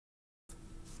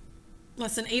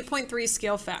Lesson 8.3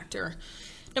 scale factor.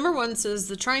 Number 1 says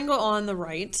the triangle on the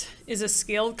right is a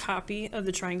scaled copy of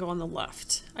the triangle on the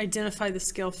left. Identify the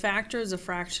scale factor as a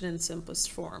fraction in simplest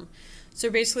form. So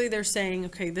basically they're saying,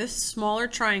 okay, this smaller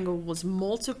triangle was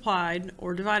multiplied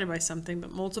or divided by something,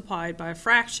 but multiplied by a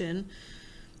fraction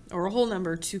or a whole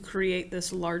number to create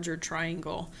this larger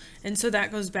triangle. And so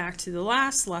that goes back to the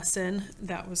last lesson.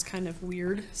 That was kind of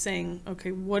weird, saying,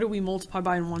 okay, what do we multiply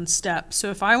by in one step? So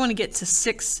if I want to get to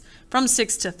 6, from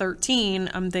 6 to 13,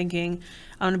 I'm thinking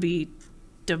I'm going to be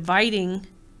dividing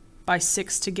by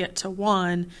 6 to get to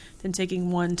 1, then taking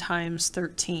 1 times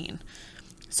 13.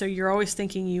 So you're always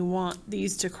thinking you want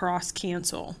these to cross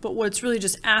cancel. But what it's really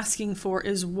just asking for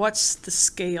is what's the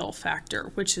scale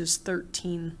factor, which is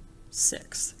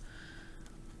 13/6.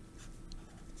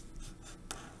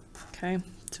 Okay,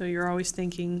 so you're always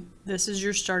thinking this is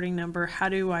your starting number. How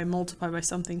do I multiply by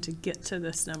something to get to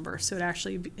this number? So it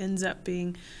actually ends up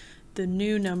being the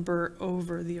new number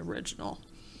over the original.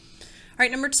 All right,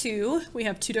 number 2, we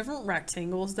have 2 different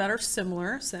rectangles that are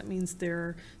similar. So that means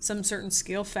they're some certain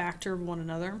scale factor of one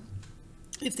another.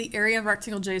 If the area of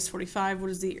rectangle J is 45,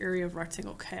 what is the area of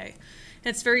rectangle K? And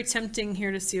it's very tempting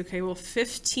here to see, okay, well,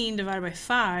 15 divided by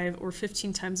 5, or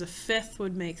 15 times a fifth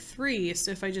would make 3.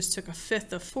 So if I just took a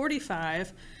fifth of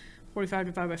 45, 45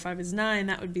 divided by 5 is 9,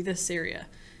 that would be this area.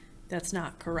 That's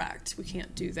not correct. We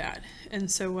can't do that.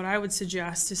 And so what I would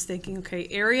suggest is thinking, okay,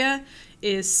 area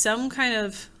is some kind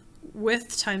of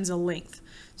width times a length.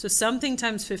 So something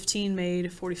times 15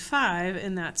 made 45,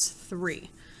 and that's 3.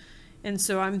 And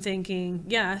so I'm thinking,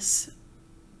 yes,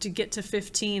 to get to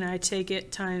 15, I take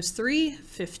it times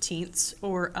 3/15,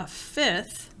 or a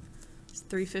fifth.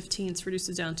 3/15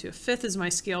 reduces down to a fifth is my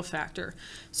scale factor.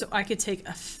 So I could take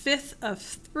a fifth of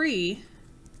 3,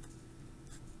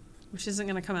 which isn't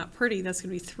going to come out pretty. That's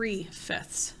going to be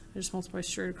 3/5. I just multiply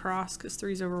straight across because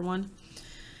 3 is over 1.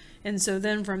 And so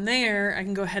then from there, I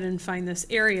can go ahead and find this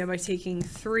area by taking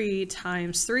 3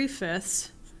 times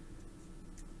 3/5,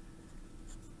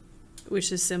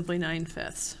 which is simply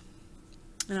 9/5.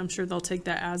 And I'm sure they'll take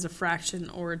that as a fraction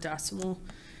or a decimal.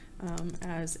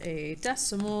 As a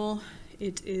decimal,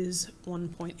 it is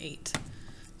 1.8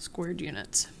 squared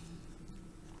units.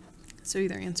 So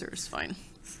either answer is fine.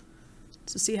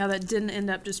 So see how that didn't end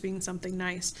up just being something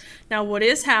nice. Now what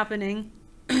is happening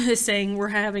is saying we're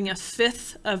having a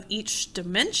fifth of each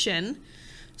dimension.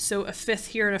 So a fifth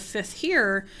here and a fifth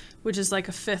here, which is like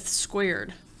a fifth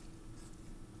squared.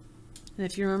 And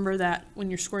if you remember that when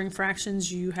you're squaring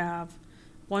fractions, you have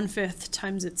 1/5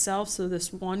 times itself, so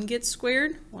this 1 gets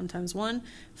squared, 1 times 1,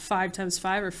 5 times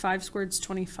 5, or 5 squared is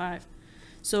 25.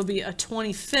 So it'll be a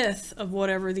 25th of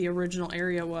whatever the original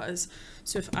area was.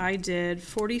 So if I did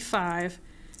 45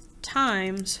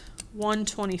 times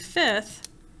 1/25,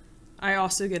 I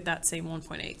also get that same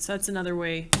 1.8. So that's another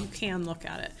way you can look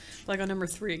at it. Like on number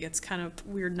 3, it gets kind of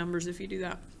weird numbers if you do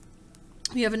that.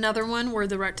 We have another one where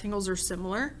the rectangles are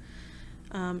similar.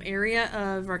 Area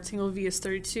of rectangle V is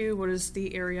 32. What is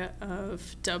the area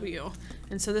of W?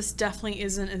 And so this definitely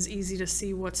isn't as easy to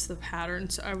see what's the pattern.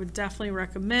 So I would definitely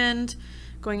recommend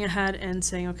going ahead and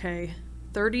saying, okay,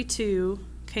 32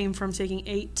 came from taking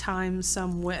 8 times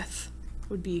some width,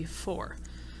 would be 4.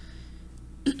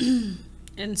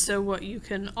 And so what you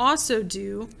can also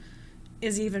do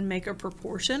is even make a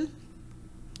proportion.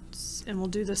 And we'll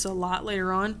do this a lot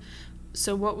later on.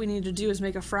 So what we need to do is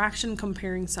make a fraction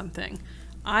comparing something.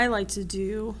 I like to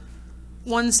do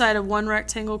one side of one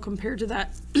rectangle compared to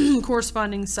that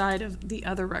corresponding side of the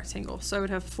other rectangle. So I would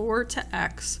have 4 to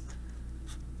x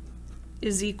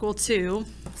is equal to,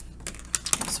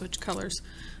 switch colors,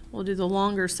 we'll do the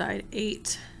longer side,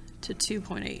 8 to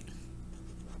 2.8.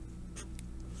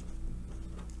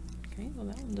 Okay, well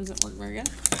that one doesn't work very good.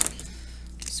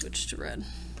 Switch to red.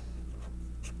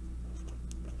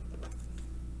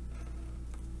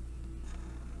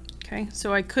 Okay,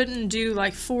 so I couldn't do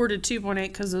like 4 to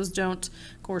 2.8 because those don't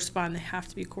correspond. They have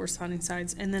to be corresponding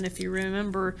sides. And then if you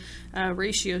remember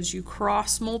ratios, you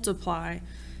cross multiply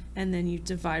and then you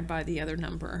divide by the other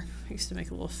number. I used to make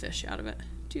a little fish out of it.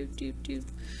 Doop, doop, doop.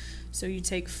 So you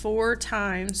take 4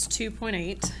 times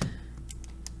 2.8,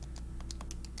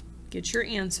 get your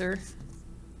answer,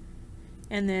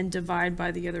 and then divide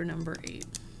by the other number, 8.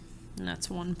 And that's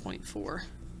 1.4.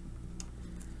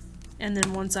 And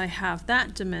then once I have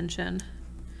that dimension,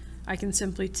 I can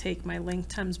simply take my length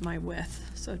times my width.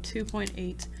 So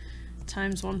 2.8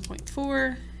 times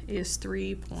 1.4 is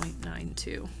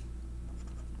 3.92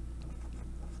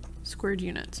 squared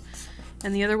units.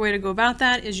 And the other way to go about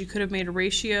that is you could have made a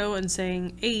ratio and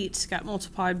saying 8 got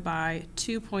multiplied by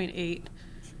 2.8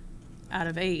 out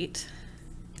of 8,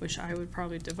 which I would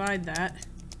probably divide that.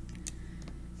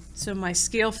 So my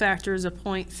scale factor is a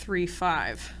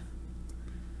 0.35.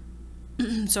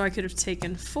 So I could have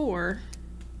taken 4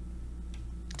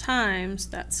 times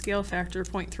that scale factor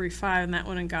 0.35, and that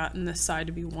would have gotten this side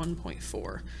to be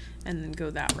 1.4, and then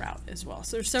go that route as well.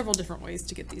 So there's several different ways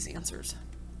to get these answers.